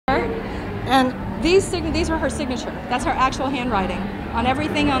And these were her signature. That's her actual handwriting on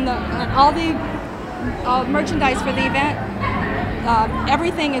everything, on all the merchandise for the event.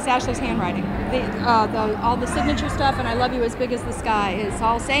 Everything is Ashley's handwriting. All the signature stuff, and "I love you as big as the sky" is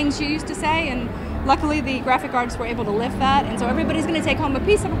all sayings she used to say, and luckily the graphic artists were able to lift that, and so everybody's going to take home a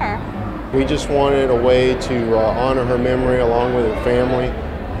piece of her. We just wanted a way to honor her memory along with her family,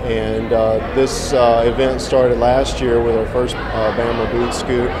 and this event started last year with our first Bama Boot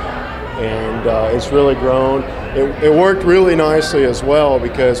Scoot, and it's really grown. It worked really nicely as well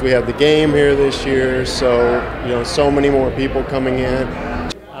because we have the game here this year, so so many more people coming in.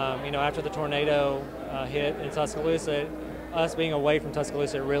 After the tornado hit in Tuscaloosa, us being away from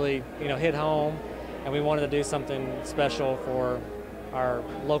Tuscaloosa, it really hit home, and we wanted to do something special for our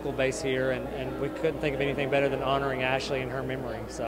local base here, and we couldn't think of anything better than honoring Ashley in her memory. So.